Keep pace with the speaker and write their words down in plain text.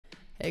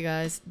Hey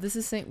guys, this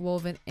is Saint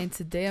Woven, and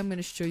today I'm going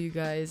to show you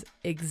guys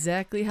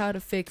exactly how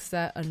to fix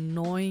that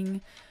annoying,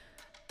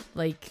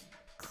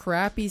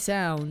 crappy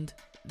sound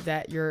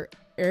that your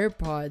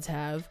AirPods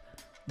have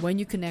when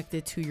you connect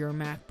it to your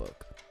MacBook.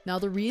 Now,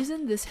 the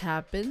reason this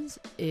happens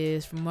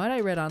is, from what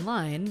I read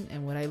online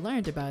and what I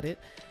learned about it,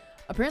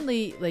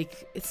 apparently,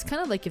 it's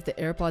kind of like if the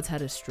AirPods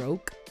had a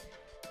stroke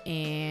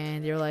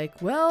and you're like,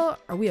 well,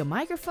 are we a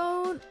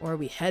microphone or are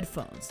we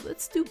headphones?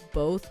 Let's do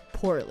both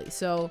poorly.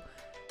 So,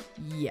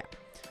 yeah.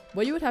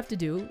 What you would have to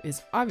do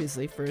is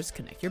obviously first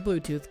connect your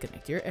Bluetooth,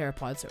 connect your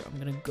AirPods. So I'm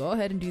going to go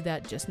ahead and do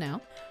that just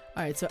now.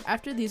 Alright, so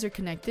after these are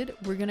connected,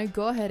 we're going to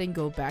go ahead and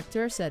go back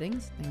to our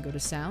settings and go to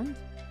sound.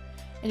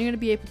 And you're going to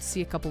be able to see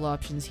a couple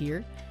options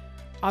here.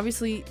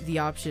 Obviously, the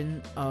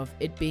option of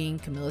it being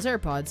Camilla's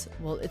AirPods,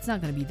 well, it's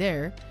not going to be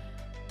there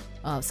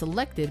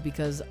selected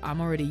because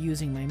I'm already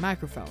using my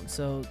microphone,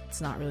 so it's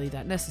not really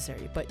that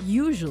necessary. But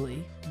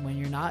usually, when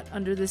you're not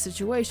under this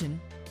situation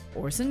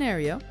or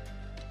scenario,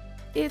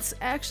 it's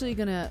actually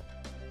gonna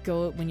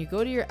go, when you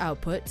go to your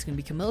output, it's gonna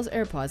be Camilla's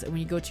AirPods, and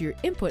when you go to your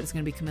input, it's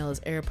gonna be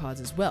Camilla's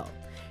AirPods as well.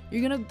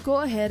 You're gonna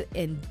go ahead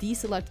and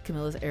deselect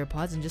Camilla's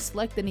AirPods and just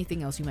select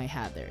anything else you might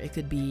have there. It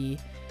could be,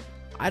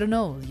 I don't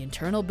know, the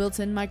internal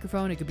built-in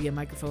microphone. It could be a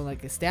microphone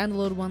like a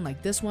standalone one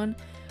like this one,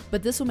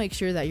 but this will make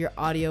sure that your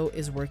audio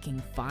is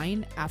working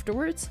fine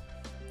afterwards,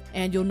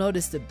 and you'll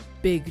notice the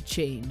big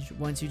change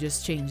once you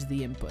just change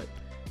the input.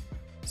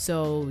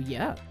 So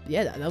yeah,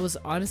 that was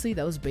honestly,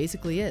 that was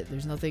basically it.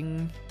 There's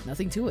nothing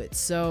to it.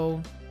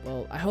 So,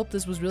 well, I hope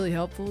this was really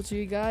helpful to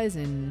you guys,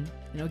 and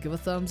give a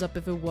thumbs up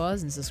if it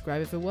was, and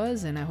subscribe if it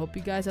was, and I hope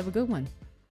you guys have a good one.